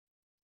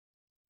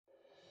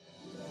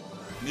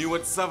New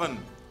at 7,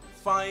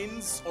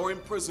 fines or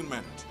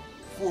imprisonment.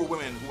 4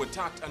 women who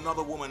attacked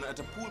another woman at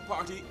a pool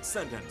party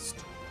sentenced.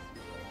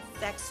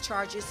 Sex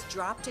charges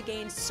dropped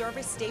against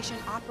service station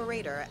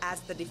operator as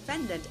the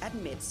defendant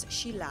admits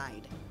she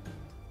lied.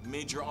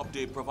 Major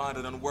update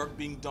provided on work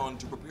being done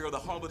to prepare the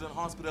Halberton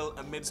Hospital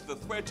amidst the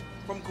threat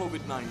from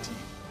COVID-19.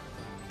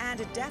 And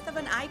a death of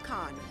an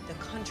icon. The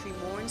country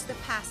mourns the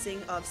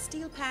passing of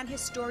steel pan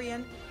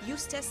historian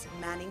Eustace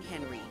Manning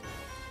Henry.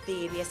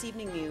 The ABS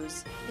Evening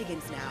News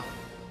begins now.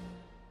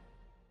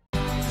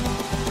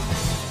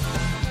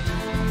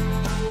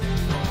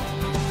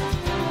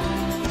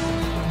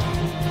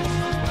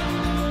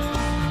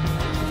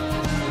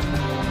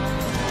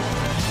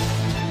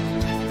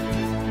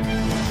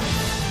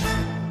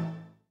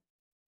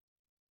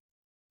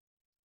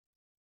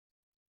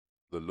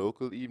 The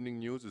local evening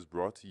news is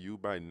brought to you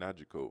by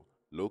Nagico,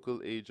 local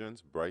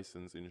agents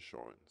Bryson's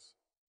Insurance.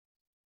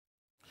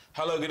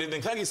 Hello, good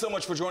evening. Thank you so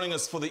much for joining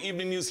us for the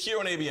evening news here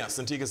on ABS,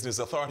 Antigua's News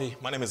Authority.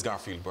 My name is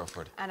Garfield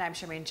Burford. And I'm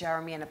Charmaine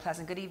Jeremy, and a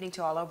pleasant good evening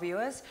to all our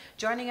viewers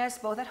joining us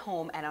both at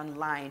home and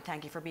online.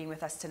 Thank you for being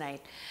with us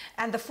tonight.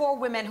 And the 4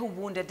 women who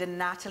wounded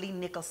Natalie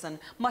Nicholson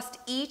must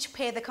each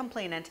pay the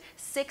complainant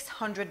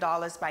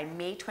 $600 by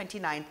May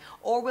 29th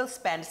or will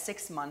spend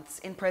 6 months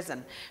in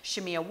prison.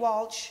 Shamia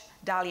Walsh,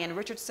 Dalian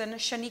Richardson,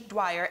 Shanique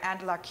Dwyer, and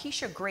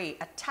Lakeisha Gray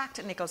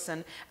attacked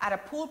Nicholson at a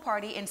pool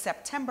party in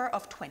September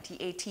of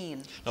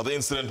 2018. Now, the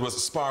incident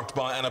was sparked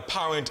by an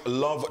apparent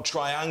love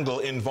triangle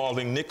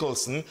involving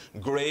Nicholson,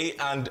 Gray,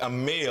 and a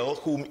male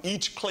whom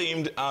each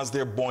claimed as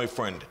their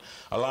boyfriend.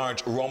 A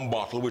large rum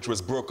bottle, which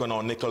was broken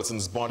on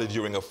Nicholson's body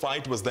during a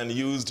fight, was then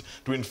used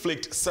to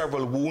inflict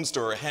several wounds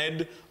to her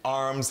head,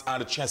 arms,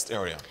 and chest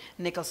area.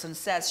 Nicholson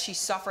says she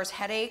suffers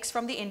headaches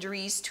from the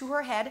injuries to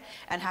her head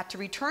and had to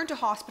return to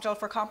hospital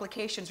for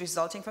complications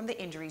resulting from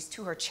the injuries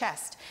to her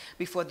chest.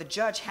 Before the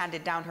judge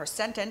handed down her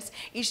sentence,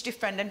 each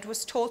defendant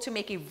was told to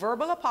make a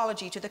verbal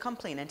apology to the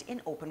complainant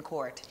in open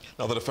court.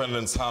 Now, the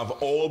defendants have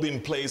all been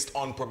placed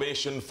on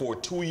probation for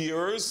 2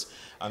 years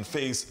and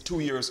face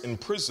 2 years in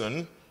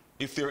prison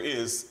if there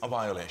is a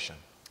violation.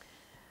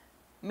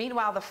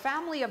 Meanwhile, the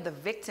family of the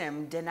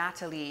victim,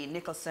 Natalie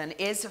Nicholson,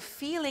 is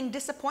feeling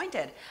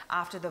disappointed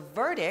after the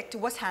verdict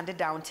was handed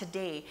down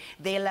today.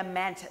 They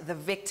lament the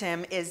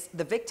victim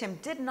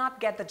did not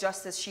get the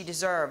justice she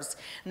deserves.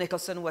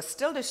 Nicholson was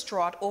still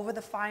distraught over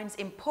the fines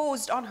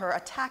imposed on her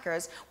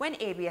attackers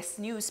when ABS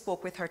News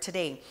spoke with her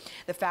today.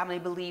 The family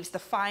believes the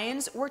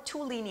fines were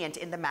too lenient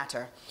in the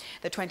matter.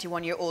 The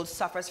 21-year-old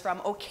suffers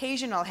from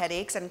occasional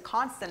headaches and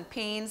constant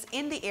pains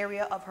in the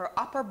area of her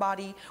upper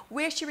body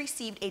where she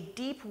received a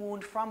deep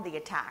wound from the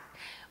attack.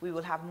 We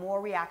will have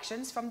more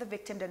reactions from the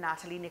victim,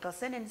 Natalie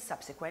Nicholson, in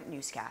subsequent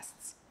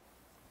newscasts.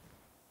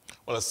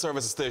 Well, a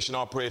service station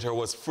operator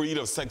was freed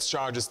of sex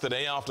charges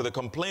today after the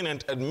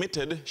complainant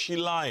admitted she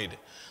lied.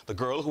 The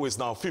girl, who is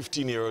now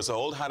 15 years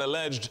old, had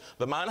alleged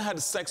the man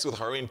had sex with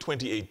her in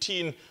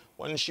 2018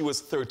 when she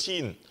was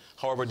 13.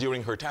 However,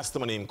 during her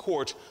testimony in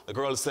court, the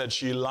girl said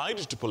she lied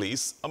to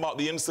police about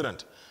the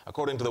incident.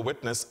 According to the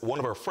witness, one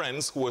of her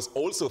friends, who was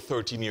also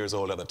 13 years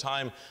old at the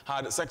time,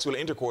 had sexual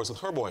intercourse with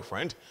her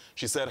boyfriend.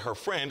 She said her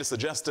friend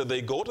suggested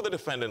they go to the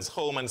defendant's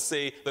home and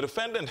say the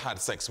defendant had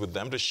sex with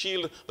them to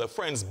shield the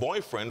friend's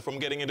boyfriend from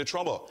getting into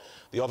trouble.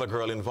 The other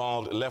girl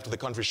involved left the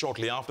country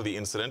shortly after the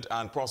incident,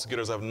 and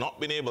prosecutors have not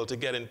been able to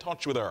get in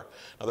touch with her.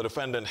 Now, the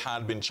defendant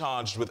had been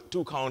charged with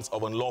 2 counts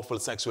of unlawful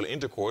sexual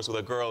intercourse with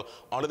a girl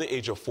under the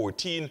age of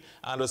 14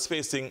 and was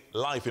facing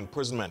life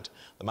imprisonment.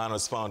 The man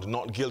was found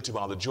not guilty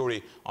by the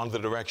jury under the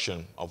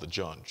direction of the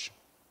judge.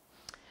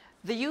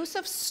 The use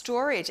of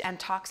storage and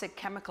toxic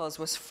chemicals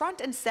was front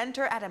and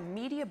center at a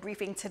media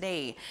briefing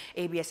today.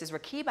 ABS's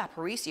Rakib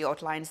Aparisi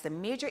outlines the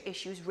major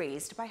issues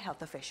raised by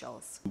health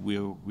officials. We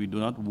do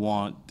not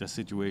want a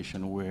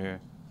situation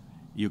where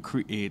you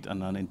create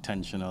an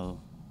unintentional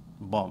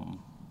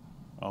bomb,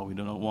 or we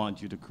do not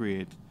want you to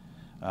create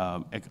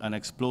an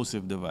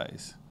explosive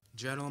device.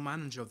 General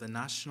Manager of the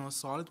National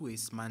Solid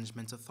Waste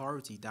Management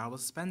Authority, Darrell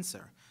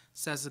Spencer,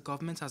 says the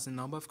government has a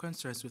number of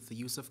concerns with the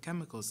use of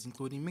chemicals,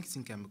 including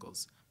mixing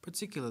chemicals,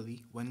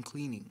 particularly when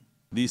cleaning.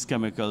 These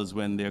chemicals,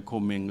 when they're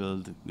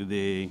commingled,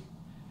 they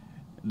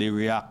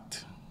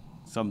react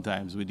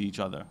sometimes with each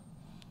other,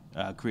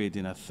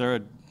 creating a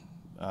third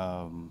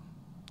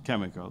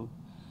chemical,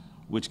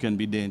 which can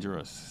be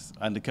dangerous.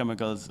 And the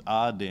chemicals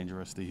are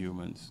dangerous to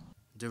humans.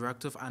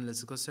 Director of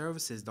Analytical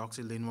Services,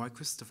 Dr. Lenoy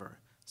Christopher,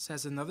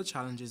 says another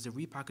challenge is the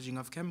repackaging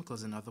of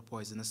chemicals and other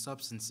poisonous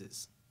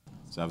substances.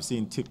 So I've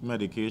seen tick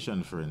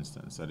medication, for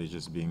instance, that is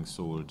just being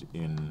sold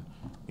in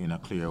a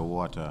clear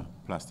water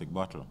plastic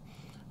bottle.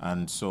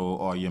 And so,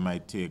 or you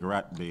might take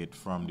rat bait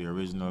from the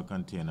original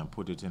container,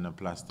 put it in a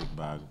plastic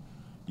bag.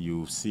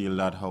 You seal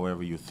that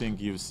however you think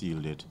you've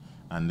sealed it,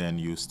 and then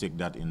you stick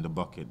that in the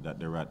bucket that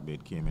the rat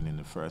bait came in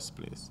the first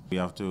place. We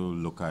have to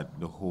look at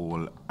the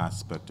whole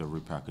aspect of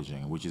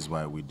repackaging, which is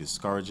why we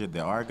discourage it.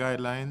 There are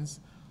guidelines,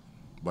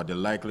 but the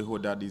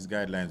likelihood that these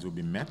guidelines will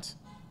be met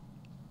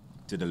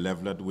to the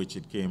level at which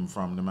it came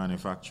from the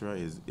manufacturer,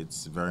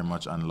 it's very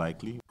much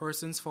unlikely.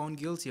 Persons found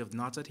guilty of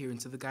not adhering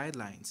to the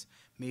guidelines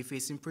may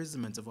face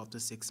imprisonment of up to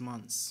 6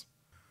 months.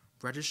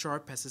 Registrar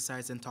of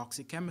Pesticides and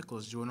Toxic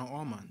Chemicals Jonah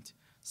Ormond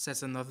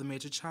says another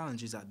major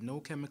challenge is that no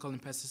chemical and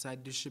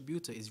pesticide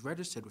distributor is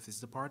registered with his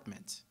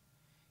department.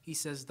 He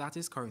says that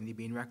is currently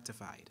being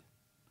rectified.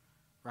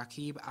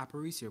 Rakib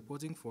Aparisi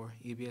reporting for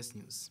ABS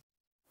News.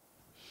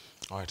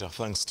 All right,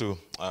 thanks to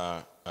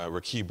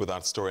Rakib with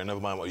that story. Never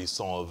mind what you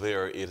saw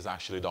there, it is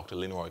actually Dr.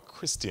 Leroy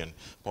Christian.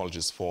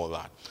 Apologies for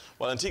that.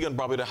 Well, Antigua and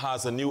Barbuda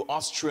has a new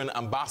Austrian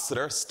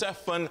ambassador,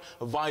 Stefan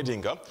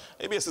Weidinger.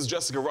 ABS's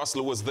Jessica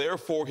Russell was there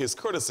for his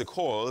courtesy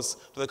calls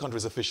to the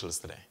country's officials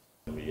today.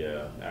 We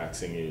are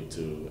asking you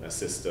to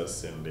assist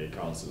us in the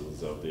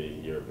councils of the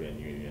European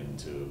Union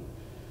to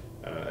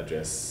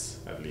address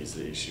at least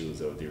the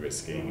issues of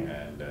de-risking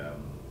and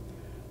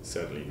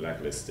certainly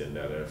blacklisting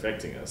that are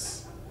affecting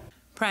us.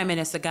 Prime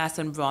Minister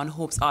Gaston Braun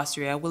hopes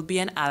Austria will be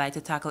an ally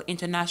to tackle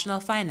international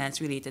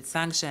finance-related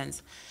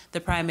sanctions. The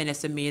Prime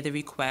Minister made the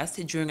request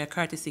during a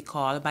courtesy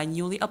call by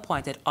newly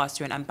appointed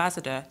Austrian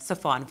Ambassador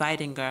Stefan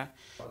Weidinger.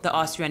 The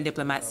Austrian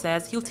diplomat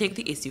says he'll take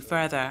the issue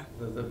further.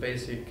 The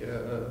basic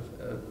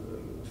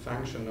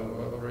function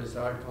or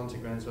result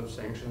consequence of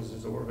sanctions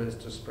is always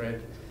to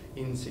spread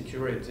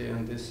insecurity,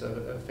 and this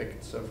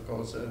affects, of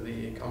course,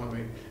 the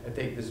economy. I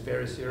take this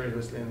very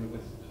seriously and will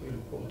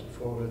put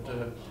forward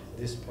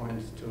this point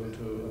to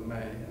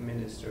my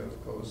minister,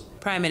 of course.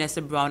 Prime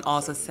Minister Braun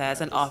also says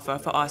an offer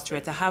for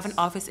Austria to have an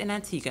office in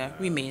Antigua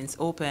remains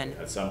open.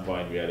 At some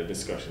point we had a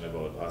discussion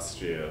about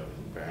Austria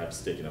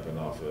perhaps taking up an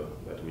offer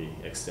that we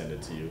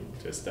extended to you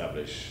to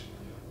establish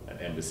an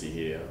embassy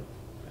here.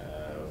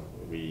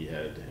 We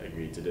had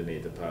agreed to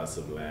donate a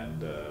parcel of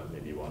land,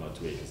 maybe 1 or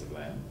 2 acres of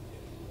land,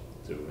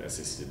 to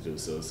assist you to do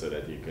so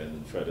that you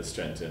can further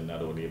strengthen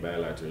not only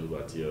bilateral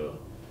but your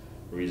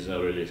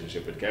regional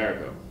relationship with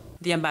CARICOM.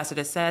 The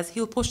ambassador says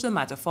he'll push the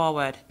matter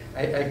forward.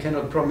 I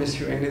cannot promise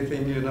you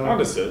anything, you know,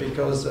 understood,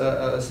 because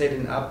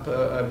setting up,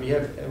 we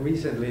have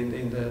recently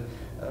in the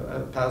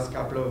past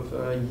couple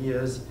of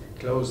years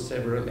closed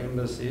several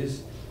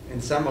embassies,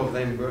 and some of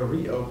them were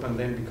reopened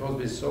then because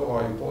we saw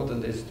how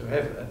important it is to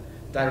have a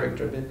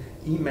direct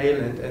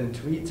email and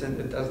tweets, and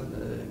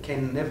it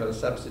can never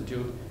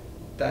substitute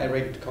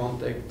direct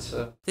contacts.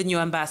 The new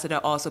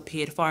ambassador also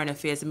paid Foreign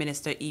Affairs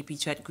Minister E.P.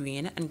 Chet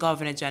Green and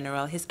Governor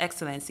General His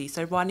Excellency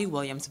Sir Ronnie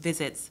Williams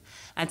visits.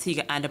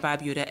 Antigua and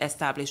Barbuda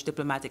established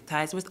diplomatic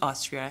ties with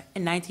Austria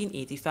in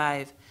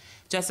 1985.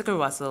 Jessica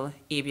Russell,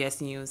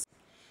 ABS News.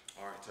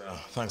 All right,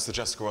 thanks to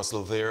Jessica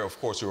Russell there. Of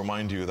course, we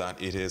remind you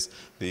that it is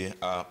the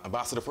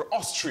ambassador for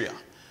Austria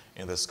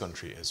in this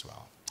country as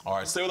well. All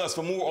right, stay with us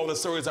for more of the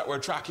stories that we're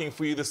tracking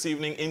for you this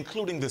evening,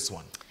 including this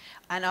one.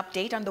 An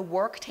update on the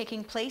work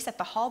taking place at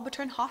the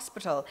Halberton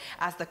Hospital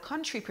as the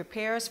country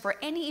prepares for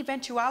any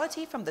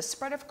eventuality from the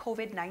spread of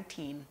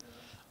COVID-19.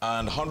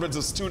 And hundreds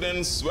of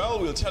students,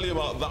 well, we'll tell you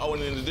about that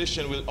one. In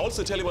addition, we'll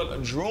also tell you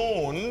about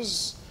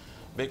drones,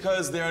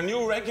 because there are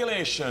new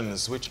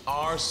regulations which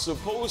are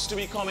supposed to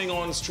be coming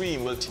on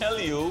stream. We'll tell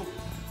you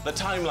the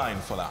timeline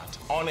for that,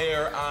 on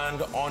air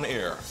and on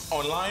air,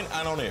 online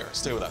and on air.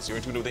 Stay with us. You're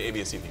in tune with the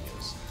ABS Evening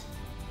News.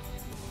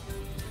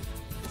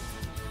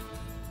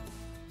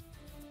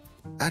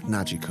 At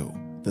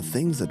Nagico, the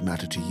things that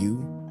matter to you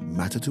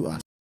matter to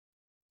us.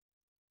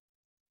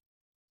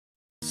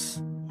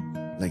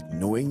 Like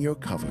knowing you're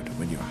covered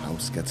when your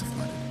house gets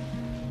flooded,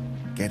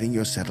 getting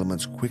your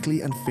settlements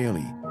quickly and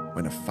fairly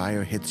when a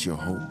fire hits your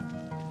home,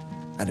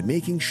 and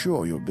making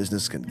sure your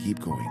business can keep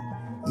going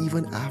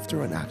even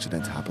after an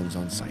accident happens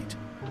on site.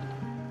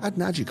 At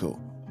Nagico,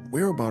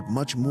 we're about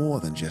much more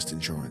than just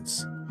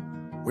insurance.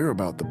 We're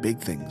about the big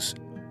things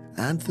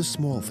and the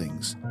small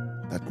things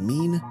that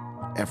mean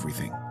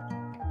everything.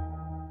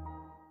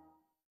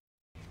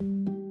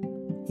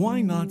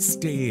 Why not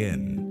stay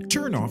in,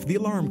 turn off the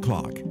alarm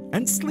clock,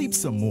 and sleep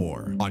some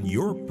more on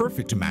your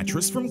perfect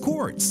mattress from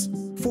Quartz?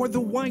 For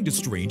the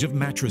widest range of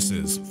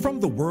mattresses from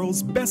the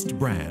world's best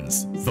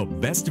brands, the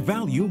best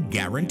value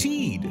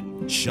guaranteed.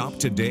 Shop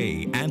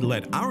today and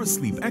let our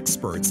sleep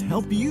experts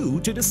help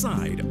you to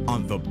decide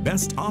on the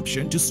best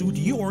option to suit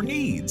your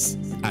needs.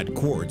 At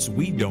Quartz,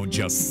 we don't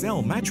just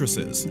sell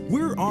mattresses,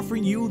 we're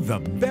offering you the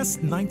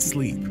best night's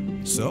sleep.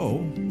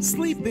 So,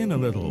 sleep in a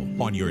little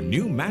on your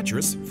new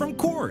mattress from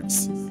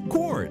Quartz.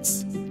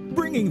 Quartz,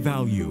 bringing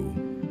value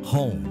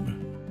home.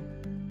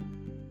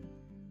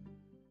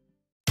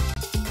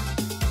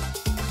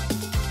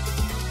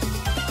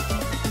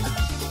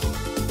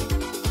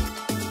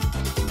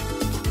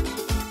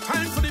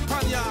 Time for the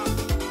panya.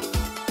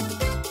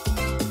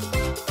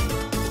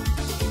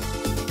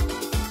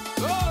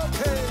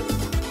 Okay,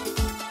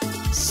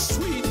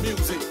 sweet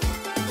music.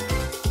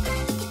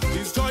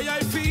 This joy I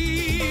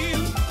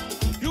feel.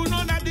 You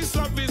know that this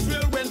love is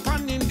real when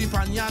pan in the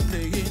panya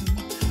playing.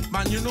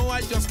 Man, you know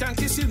I just can't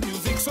kiss the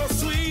music so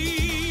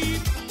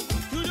sweet.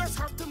 You just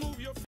have to move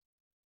your feet.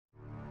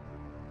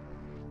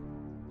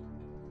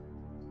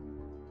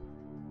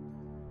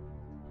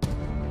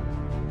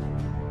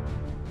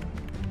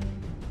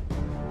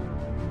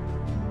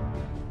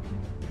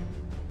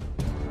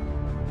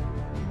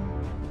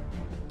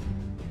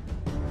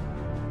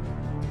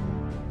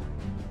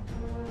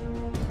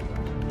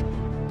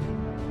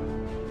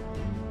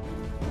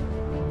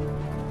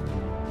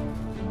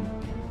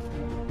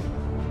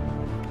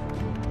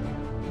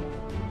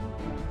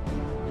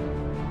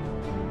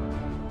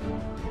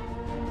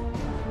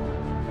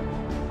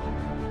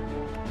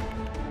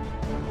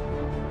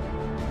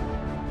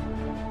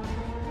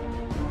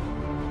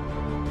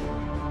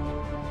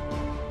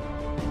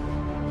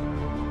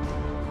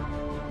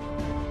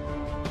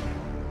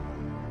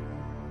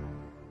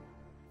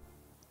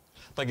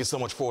 Thank you so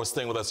much for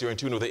staying with us. You're in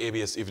tune with the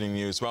ABS Evening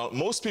News. Well,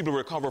 most people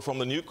recover from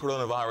the new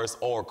coronavirus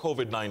or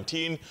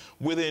COVID-19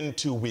 within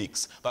 2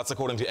 weeks. That's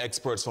according to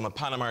experts from the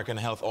Pan American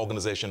Health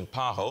Organization,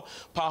 PAHO.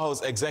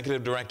 PAHO's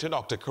executive director,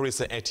 Dr.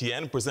 Carissa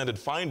Etienne, presented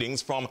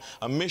findings from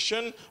a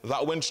mission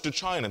that went to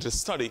China to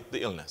study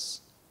the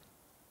illness.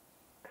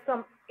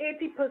 Some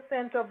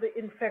 80% of the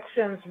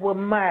infections were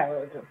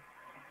mild.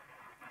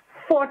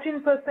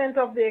 14%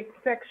 of the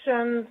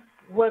infections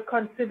were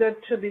considered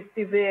to be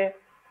severe,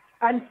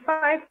 and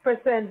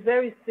 5%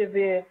 very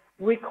severe,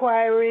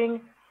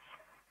 requiring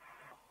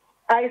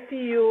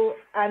ICU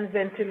and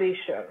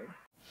ventilation.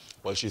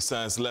 Well, she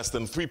says less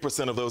than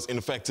 3% of those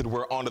infected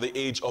were under the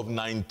age of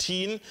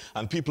 19,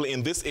 and people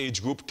in this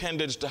age group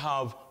tended to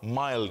have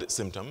mild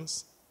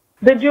symptoms.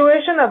 The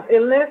duration of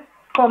illness,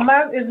 for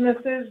mild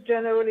illnesses,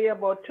 generally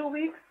about 2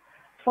 weeks.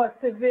 For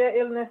severe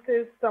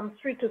illnesses, some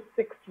 3 to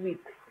 6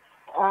 weeks.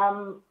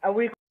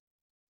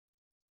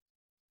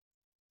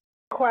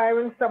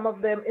 Requiring some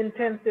of them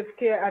intensive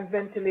care and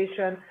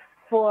ventilation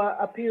for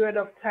a period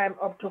of time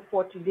up to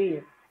 40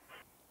 days.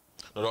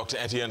 Now, Dr.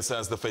 Etienne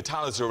says the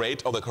fatality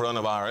rate of the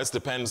coronavirus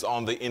depends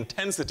on the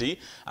intensity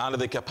and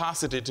the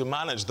capacity to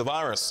manage the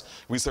virus.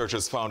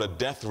 Researchers found a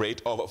death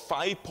rate of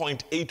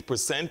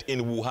 5.8%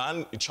 in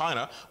Wuhan,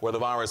 China, where the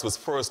virus was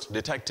first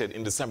detected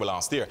in December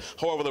last year.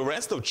 However, the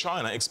rest of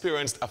China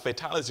experienced a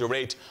fatality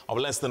rate of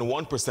less than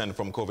 1%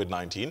 from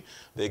COVID-19.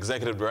 The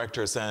executive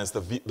director says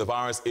the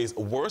virus is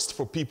worst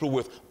for people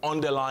with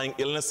underlying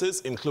illnesses,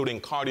 including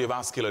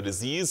cardiovascular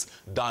disease,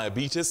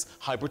 diabetes,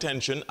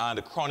 hypertension,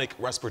 and chronic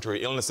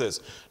respiratory illnesses.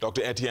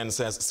 Dr. Etienne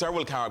says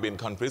several Caribbean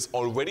countries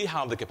already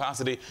have the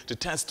capacity to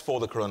test for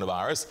the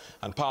coronavirus,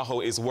 and PAHO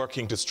is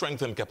working to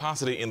strengthen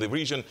capacity in the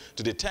region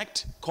to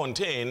detect,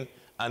 contain,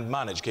 and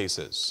manage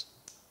cases.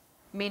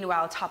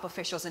 Meanwhile, top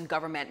officials in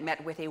government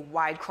met with a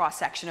wide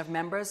cross-section of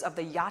members of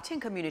the yachting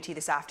community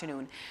this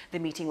afternoon. The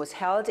meeting was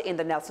held in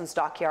the Nelson's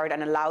Dockyard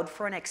and allowed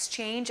for an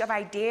exchange of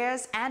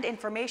ideas and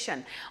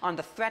information on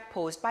the threat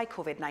posed by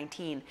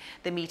COVID-19.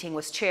 The meeting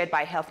was chaired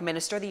by Health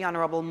Minister the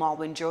Honorable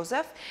Malwin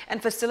Joseph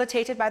and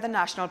facilitated by the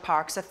National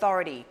Parks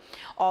Authority.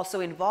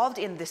 Also involved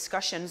in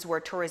discussions were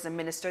Tourism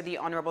Minister the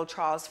Honorable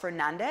Charles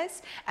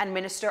Fernandez and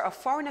Minister of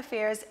Foreign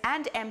Affairs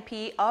and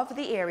MP of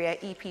the area,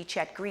 E.P.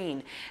 Chet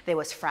Green. There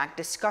was frank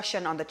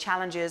discussion on the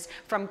challenges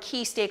from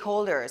key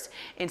stakeholders.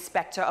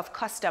 Inspector of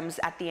Customs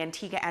at the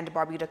Antigua and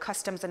Barbuda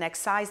Customs and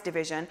Excise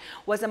Division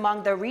was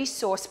among the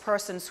resource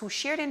persons who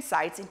shared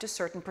insights into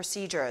certain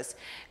procedures.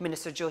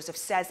 Minister Joseph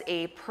says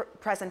a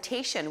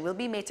presentation will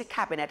be made to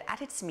Cabinet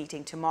at its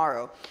meeting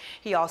tomorrow.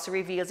 He also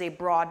reveals a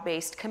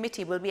broad-based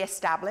committee will be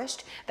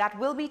established that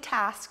will be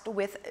tasked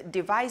with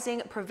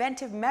devising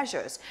preventive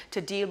measures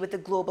to deal with the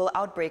global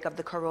outbreak of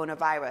the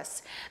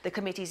coronavirus. The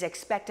committee is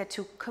expected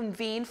to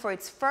convene for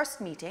its first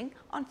meeting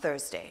on Thursday.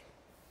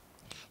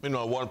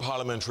 Meanwhile, one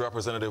parliamentary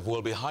representative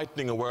will be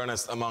heightening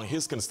awareness among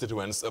his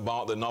constituents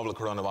about the novel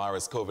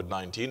coronavirus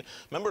COVID-19.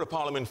 Member of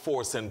Parliament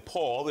for St.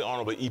 Paul, the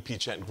Honourable E.P.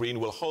 Chet Green,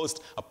 will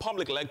host a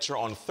public lecture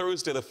on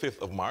Thursday, the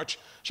 5th of March.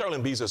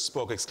 Sherilyn Beezer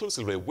spoke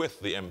exclusively with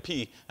the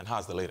MP and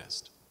has the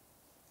latest.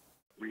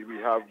 We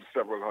have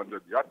several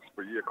hundred yachts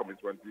per year coming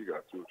to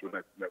Antigua to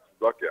Nelson's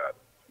Dockyard.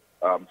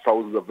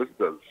 Thousands of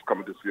visitors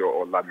coming to see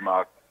our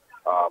landmark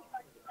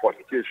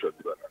fortifications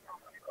and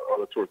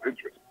other tourist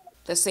interests.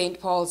 The St.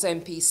 Paul's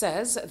MP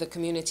says the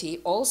community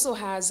also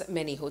has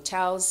many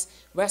hotels,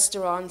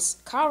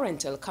 restaurants, car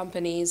rental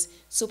companies,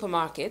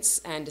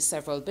 supermarkets, and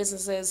several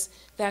businesses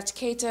that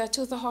cater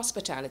to the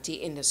hospitality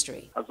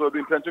industry. And so the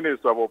intention is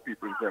to have our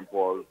people in St.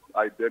 Paul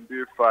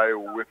identify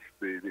with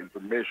the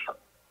information,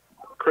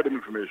 credible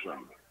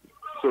information,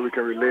 so we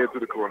can relate to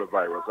the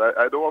coronavirus.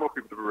 I don't want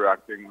people to be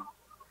reacting,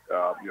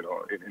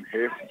 in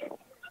haste,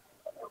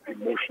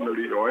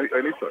 emotionally, or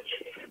any such,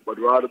 but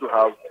rather to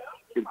have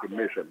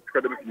information,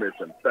 credible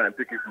information,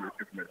 scientific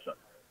information.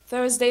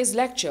 Thursday's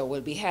lecture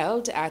will be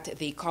held at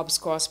the Cobbs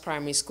Cross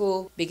Primary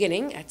School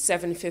beginning at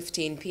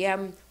 7:15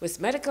 p.m. with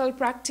medical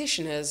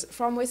practitioners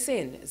from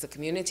within the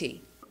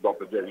community.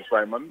 Dr. Jerry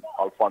Simon,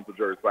 Alfonso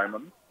Jerry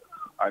Simon,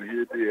 and he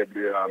will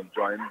be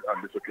joined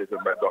on this occasion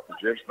by Dr.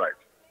 James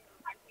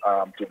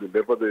Knight to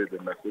deliver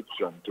the message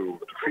and to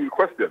field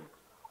questions.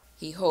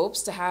 He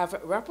hopes to have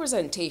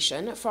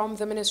representation from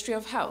the Ministry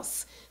of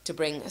Health to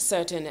bring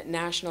certain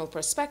national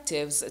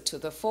perspectives to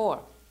the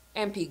fore.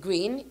 MP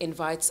Green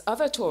invites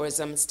other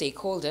tourism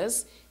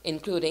stakeholders,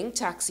 including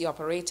taxi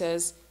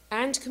operators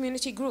and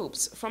community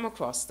groups from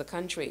across the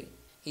country.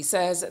 He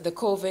says the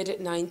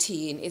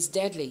COVID-19 is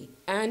deadly,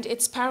 and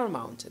it's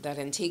paramount that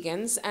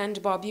Antiguans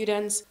and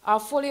Barbudans are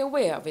fully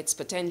aware of its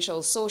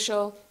potential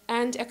social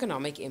and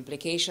economic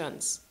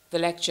implications. The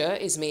lecture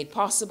is made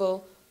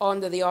possible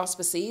under the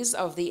auspices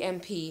of the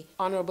MP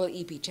Honourable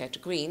E.P.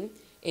 Chet Green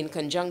in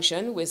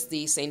conjunction with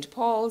the St.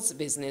 Paul's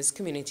business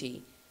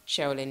community.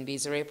 Sherilyn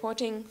Beezer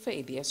reporting for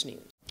ABS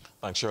News.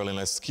 Thanks, Shirley.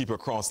 Let's keep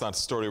across that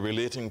story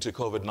relating to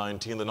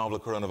COVID-19, the novel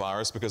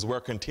coronavirus, because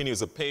work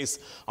continues apace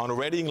on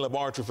readying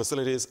laboratory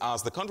facilities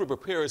as the country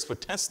prepares for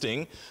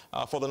testing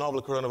for the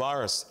novel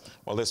coronavirus.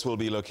 Well, this will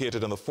be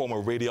located in the former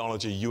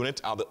radiology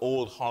unit at the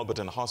old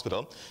Halberton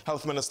Hospital.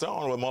 Health Minister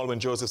Honorable Malwin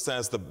Joseph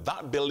says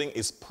that building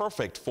is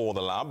perfect for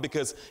the lab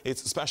because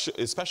it's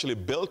specially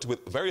built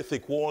with very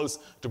thick walls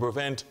to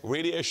prevent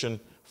radiation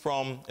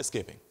from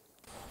escaping.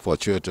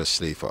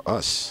 Fortuitously for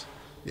us,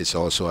 it's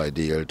also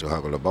ideal to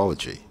have a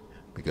laboratory,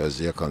 because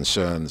there are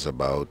concerns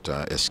about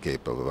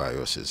escape of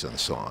viruses and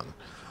so on.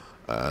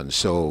 And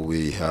so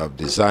we have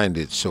designed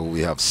it so we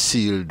have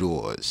sealed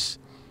doors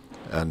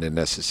and the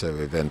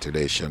necessary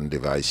ventilation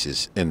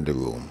devices in the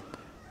room.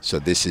 So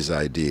this is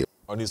ideal.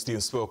 Our news team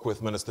spoke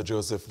with Minister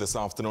Joseph this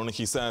afternoon.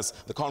 He says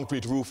the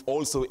concrete roof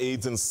also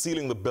aids in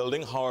sealing the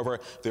building.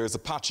 However, there is a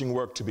patching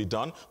work to be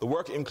done. The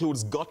work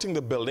includes gutting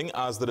the building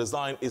as the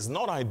design is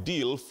not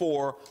ideal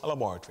for a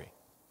laboratory.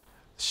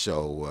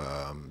 So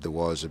the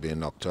walls are being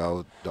knocked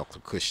out. Dr.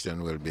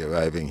 Christian will be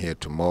arriving here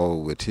tomorrow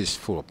with his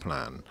full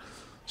plan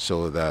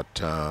so that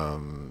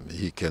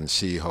he can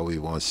see how he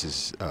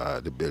wants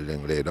the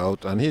building laid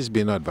out. And he's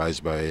been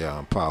advised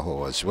by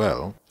PAHO as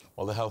well.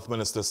 Well, the health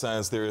minister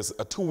says there is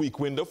a 2-week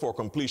window for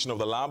completion of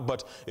the lab,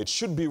 but it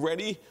should be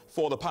ready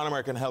for the Pan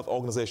American Health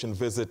Organization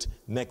visit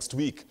next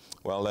week.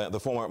 Well, the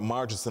former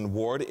Margison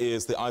ward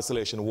is the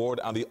isolation ward,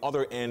 and the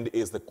other end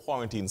is the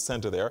quarantine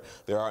center there.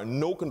 There are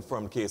no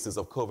confirmed cases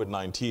of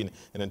COVID-19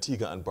 in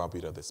Antigua and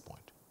Barbuda at this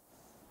point.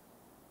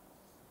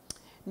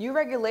 New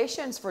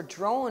regulations for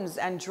drones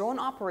and drone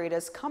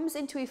operators comes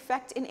into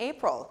effect in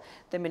April.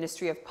 The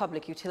Ministry of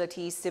Public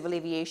Utilities, Civil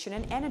Aviation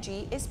and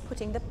Energy is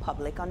putting the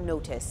public on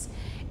notice.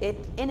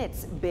 In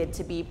its bid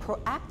to be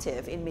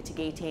proactive in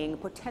mitigating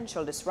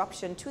potential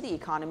disruption to the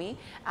economy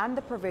and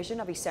the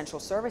provision of essential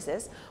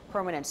services,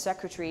 Permanent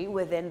Secretary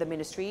within the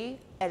Ministry,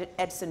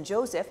 Edson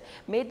Joseph,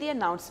 made the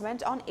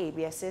announcement on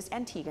ABS's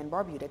Antigua and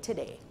Barbuda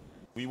today.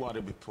 We want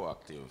to be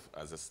proactive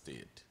as a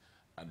state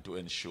and to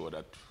ensure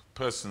that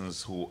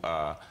persons who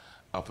are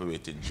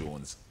operating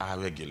drones are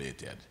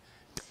regulated.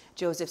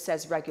 Joseph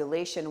says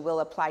regulation will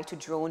apply to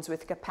drones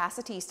with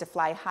capacities to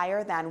fly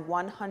higher than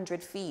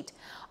 100 feet.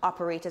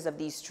 Operators of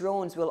these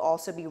drones will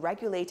also be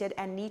regulated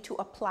and need to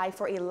apply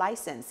for a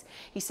license.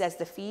 He says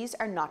the fees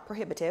are not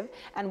prohibitive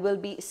and will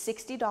be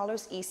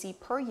 $60 EC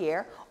per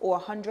year or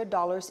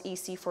 $100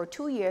 EC for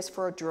 2 years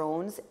for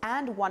drones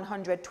and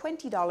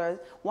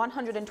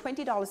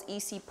 $120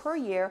 EC per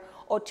year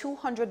or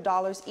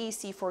 $200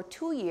 EC for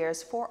 2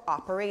 years for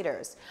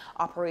operators.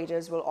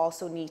 Operators will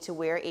also need to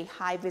wear a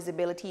high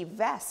visibility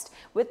vest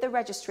with the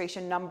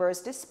registration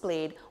numbers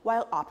displayed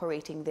while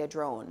operating their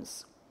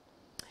drones.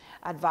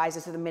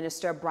 Advisor to the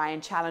minister, Brian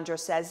Challenger,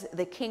 says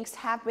the kinks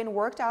have been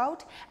worked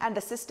out and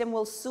the system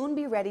will soon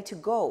be ready to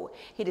go.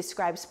 He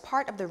describes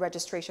part of the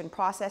registration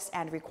process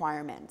and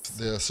requirements.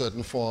 There are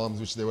certain forms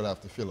which they will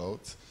have to fill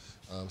out,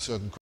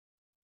 certain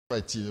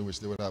criteria which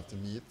they will have to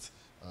meet,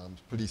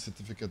 police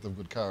certificate of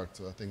good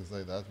character, things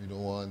like that. We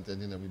don't want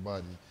any and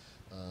everybody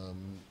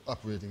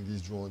operating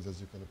these drones,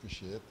 as you can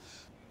appreciate.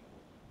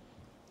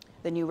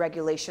 The new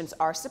regulations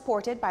are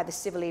supported by the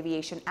Civil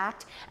Aviation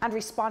Act, and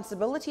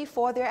responsibility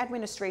for their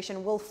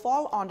administration will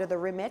fall under the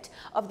remit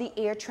of the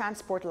Air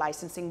Transport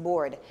Licensing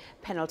Board.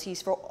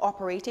 Penalties for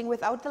operating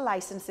without the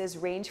licenses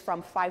range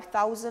from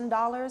 $5,000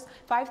 to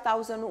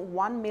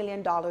 $1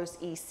 million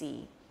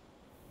EC.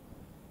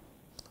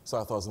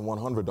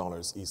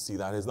 $5,100 EC,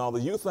 that is. Now, the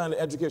Youth and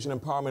Education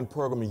Empowerment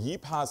Program,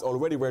 YEEP, has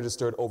already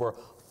registered over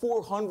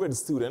 400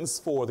 students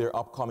for their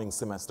upcoming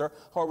semester.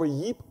 However,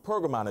 YEEP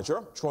program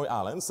manager Troy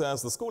Allen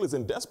says the school is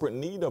in desperate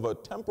need of a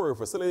temporary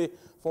facility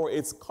for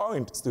its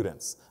current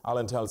students.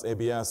 Allen tells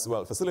ABS,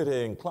 well,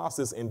 facilitating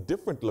classes in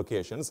different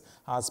locations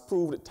has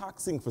proved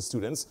taxing for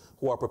students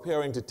who are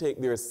preparing to take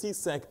their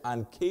CSEC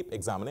and CAPE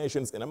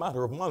examinations in a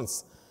matter of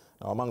months.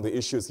 Now, among the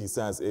issues, he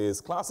says,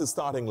 is classes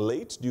starting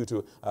late due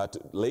to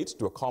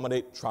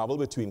accommodate travel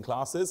between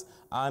classes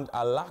and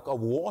a lack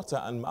of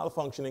water and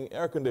malfunctioning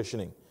air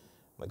conditioning.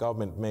 The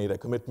government made a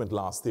commitment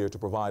last year to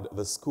provide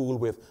the school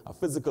with a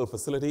physical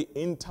facility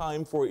in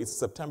time for its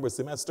September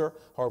semester.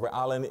 However,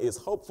 Allen is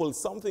hopeful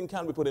something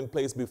can be put in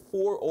place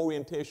before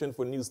orientation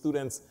for new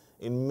students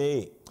in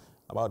May.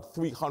 About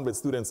 300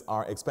 students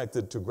are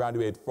expected to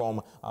graduate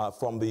from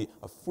the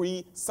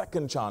free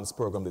second chance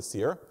program this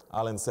year.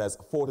 Allen says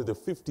 40 to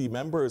 50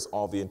 members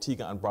of the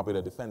Antigua and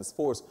Barbuda Defense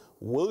Force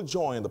will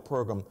join the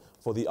program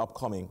for the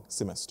upcoming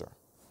semester.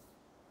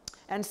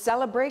 And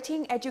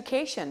Celebrating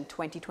Education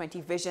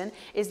 2020 Vision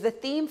is the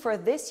theme for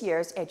this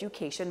year's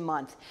Education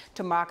Month.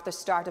 To mark the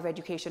start of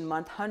Education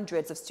Month,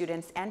 hundreds of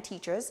students and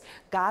teachers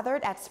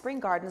gathered at Spring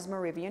Gardens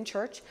Moravian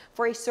Church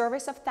for a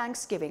service of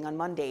Thanksgiving on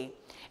Monday.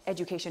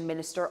 Education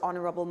Minister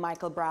Honorable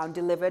Michael Brown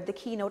delivered the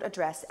keynote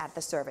address at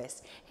the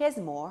service. Here's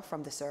more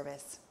from the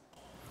service.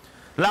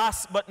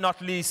 Last but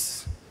not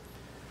least,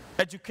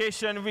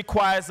 education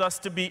requires us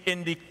to be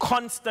in the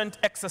constant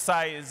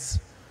exercise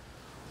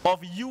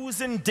of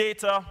using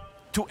data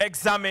to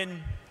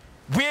examine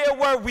where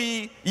were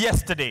we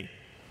yesterday,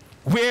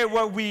 where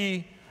were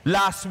we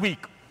last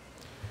week.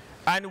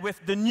 And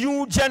with the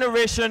new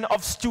generation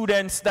of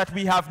students that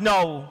we have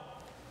now,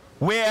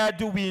 where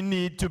do we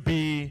need to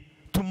be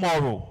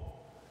tomorrow?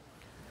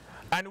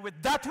 And with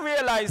that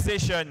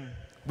realization,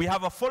 we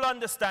have a full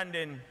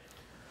understanding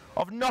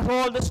of not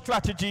all the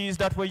strategies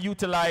that were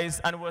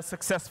utilized and were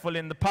successful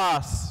in the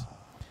past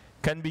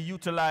can be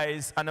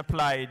utilized and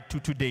applied to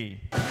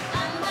today.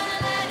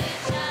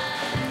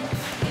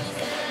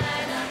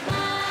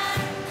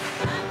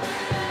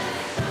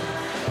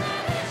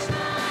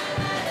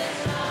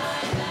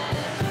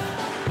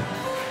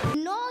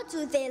 Nor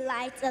do they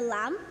light a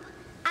lamp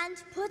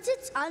and put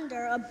it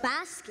under a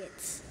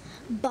basket,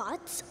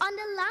 but on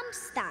a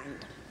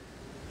lampstand.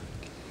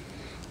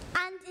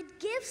 And it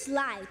gives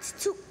light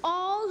to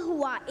all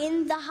who are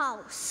in the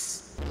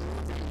house.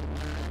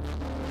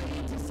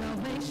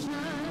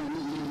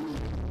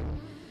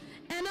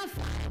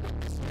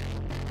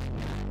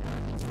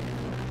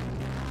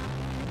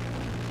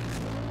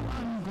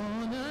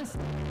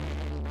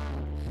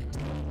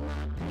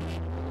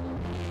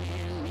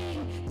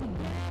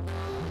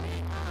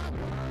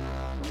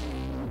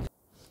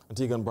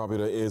 Antigua and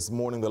Barbuda is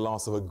mourning the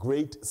loss of a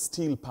great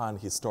steel pan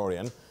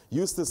historian.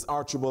 Eustace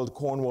Archibald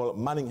Cornwall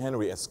Manning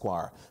Henry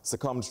Esquire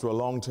succumbed to a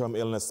long-term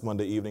illness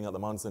Monday evening at the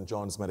Mount St.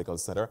 John's Medical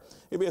Center.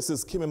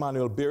 ABS's Kim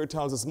Emmanuel Beard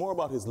tells us more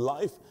about his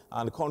life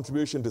and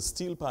contribution to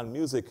steel pan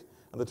music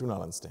in the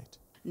Twin State.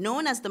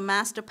 Known as the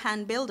master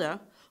pan builder,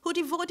 who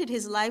devoted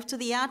his life to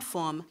the art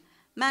form,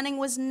 Manning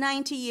was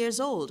 90 years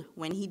old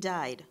when he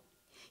died.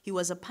 He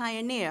was a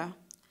pioneer,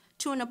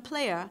 tuner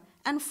player,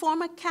 and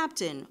former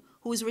captain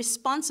who is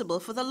responsible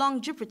for the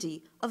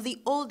longevity of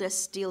the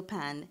oldest steel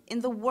pan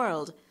in the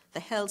world, the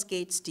Hell's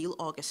Gate Steel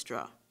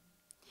Orchestra.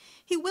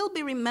 He will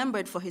be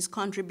remembered for his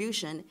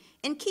contribution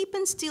in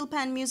keeping steel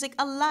pan music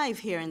alive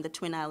here in the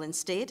Twin Island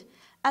State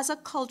as a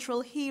cultural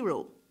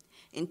hero.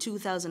 In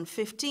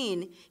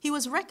 2015, he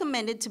was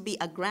recommended to be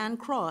a Grand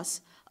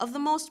Cross of the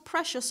Most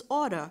Precious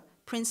Order,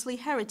 Princely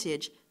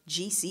Heritage,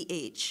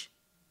 GCH.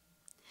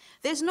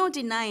 There's no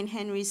denying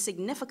Henry's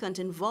significant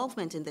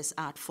involvement in this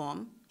art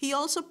form. He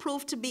also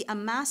proved to be a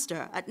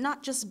master at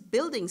not just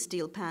building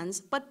steel pans,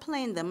 but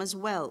playing them as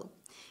well.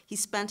 He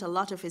spent a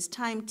lot of his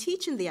time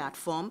teaching the art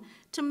form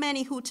to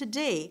many who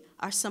today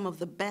are some of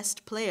the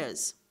best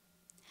players.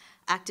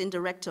 Acting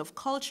Director of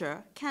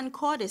Culture, Ken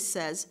Cordis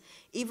says,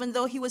 even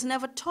though he was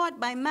never taught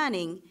by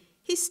Manning,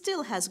 he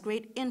still has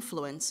great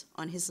influence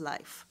on his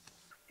life.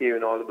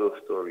 Hearing all of those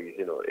stories,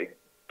 it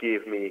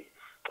gave me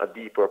a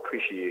deeper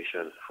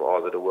appreciation for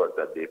all of the work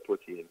that they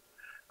put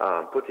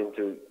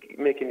into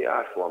making the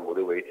art form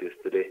the way it is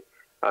today.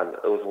 And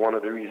it was one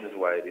of the reasons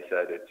why I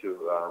decided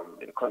to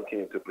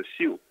continue to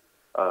pursue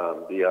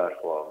the art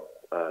form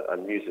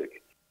and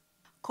music.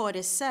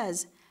 Cordis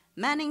says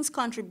Manning's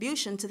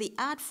contribution to the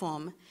art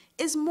form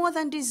is more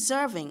than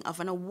deserving of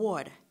an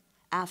award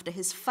after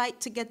his fight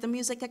to get the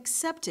music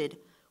accepted,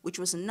 which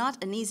was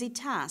not an easy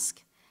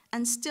task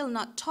and still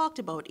not talked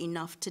about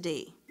enough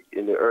today.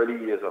 In the early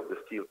years of the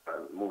steel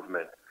pan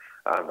movement,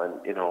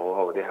 and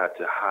how they had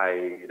to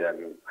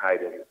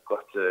hide in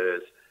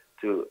gutters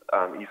to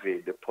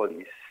evade the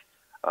police,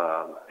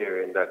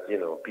 hearing that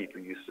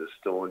people used to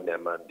stone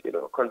them and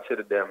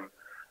consider them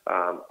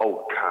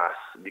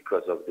outcasts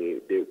because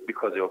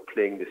they were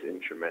playing this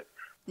instrument.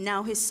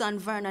 Now his son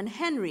Vernon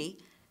Henry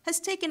has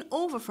taken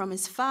over from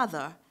his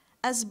father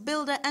as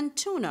builder and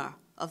tuner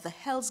of the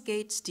Hell's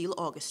Gate Steel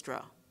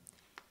Orchestra.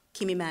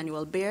 Kim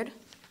Emmanuel Beard,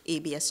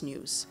 ABS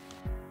News.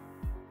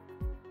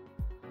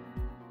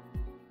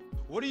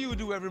 What do you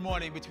do every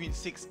morning between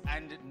 6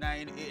 and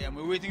 9 a.m.?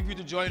 We're waiting for you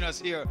to join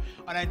us here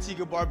on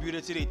Antigua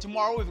Barbuda today.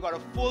 Tomorrow, we've got a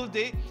full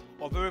day.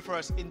 Our very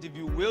first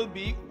interview will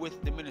be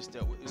with the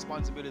Minister with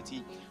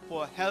responsibility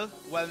for health,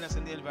 wellness,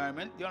 and the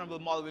environment, the Honorable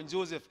Malwin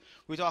Joseph.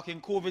 We're talking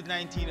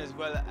COVID-19 as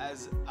well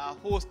as a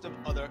host of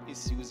other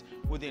issues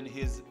within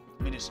his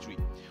ministry.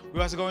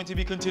 We're also going to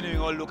be continuing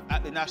our look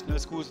at the National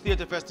Schools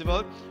Theatre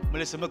Festival.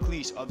 Melissa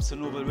McLeish of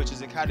St. Noble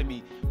Riches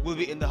Academy will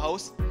be in the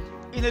house.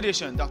 In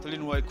addition, Dr.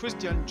 Linroy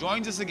Christian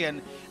joins us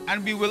again,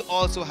 and we will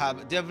also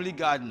have Devley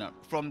Gardner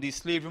from the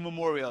Slavery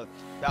Memorial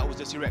that was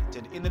just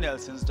erected in the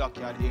Nelson's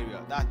Dockyard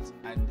area. That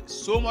and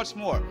so much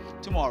more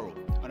tomorrow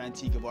on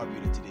Antigua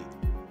Barbuda Today.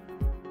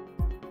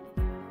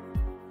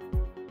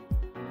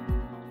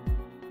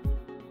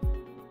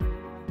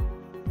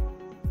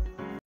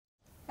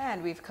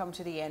 And we've come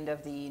to the end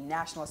of the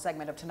national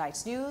segment of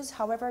tonight's news.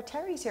 However,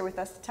 Terry's here with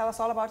us to tell us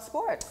all about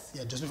sports.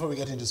 Yeah, just before we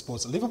get into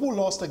sports, Liverpool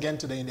lost again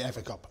today in the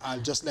FA Cup.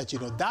 I'll just let you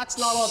know that's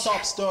not our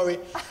top story,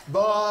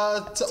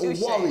 but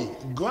worry.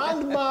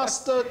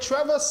 Grandmaster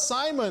Trevor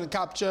Simon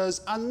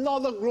captures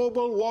another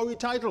global worry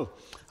title.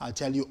 I'll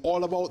tell you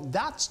all about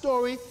that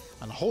story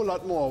and a whole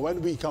lot more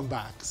when we come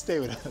back. Stay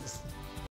with us.